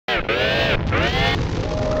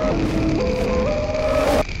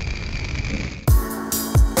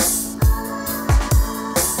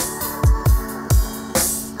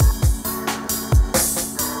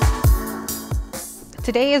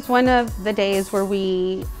Today is one of the days where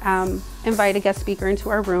we invite a guest speaker into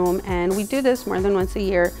our room, and we do this more than once a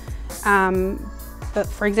year. But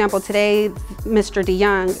for example, today, Mr.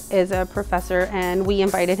 DeYoung is a professor, and we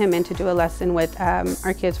invited him in to do a lesson with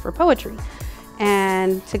our kids for poetry.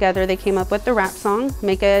 And together they came up with the rap song,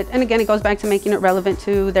 and again, it goes back to making it relevant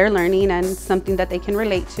to their learning and something that they can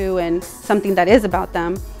relate to and something that is about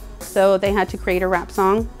them. So they had to create a rap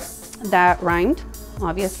song that rhymed,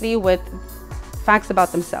 obviously, with facts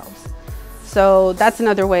about themselves. So that's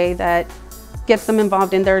another way that gets them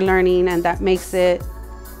involved in their learning and that makes it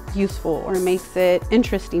useful or makes it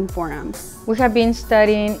interesting for them. We have been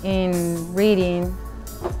studying in reading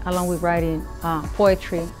along with writing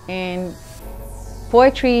poetry, and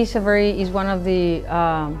poetry is one of the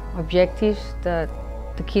objectives that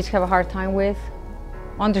the kids have a hard time with.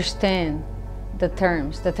 Understand the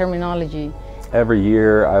terms, the terminology. Every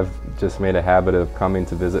year I've just made a habit of coming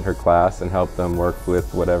to visit her class and help them work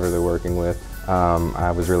with whatever they're working with. I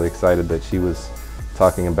was really excited that she was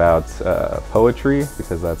talking about poetry,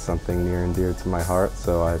 because that's something near and dear to my heart,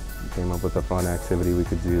 so I came up with a fun activity we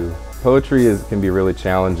could do. Poetry can be really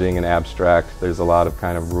challenging and abstract. There's a lot of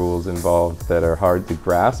kind of rules involved that are hard to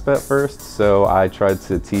grasp at first, so I tried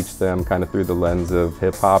to teach them kind of through the lens of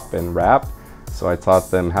hip-hop and rap. So I taught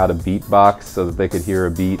them how to beatbox so that they could hear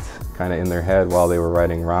a beat kind of in their head while they were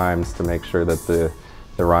writing rhymes, to make sure that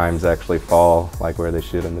the rhymes actually fall like where they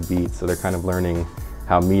should in the beat. So they're kind of learning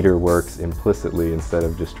how meter works implicitly instead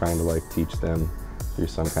of just trying to like teach them through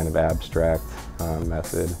some kind of abstract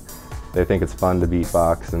method. They think it's fun to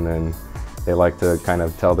beatbox, and then they like to kind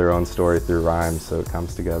of tell their own story through rhymes, so it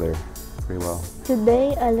comes together pretty well.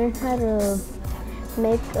 Today I learned how to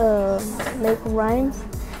make rhymes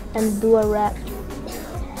and do a rap.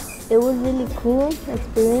 It was really cool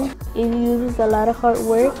experience. It uses a lot of hard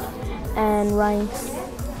work and rhymes.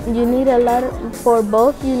 You need for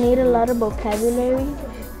both, you need a lot of vocabulary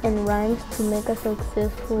and rhymes to make a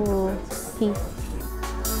successful piece.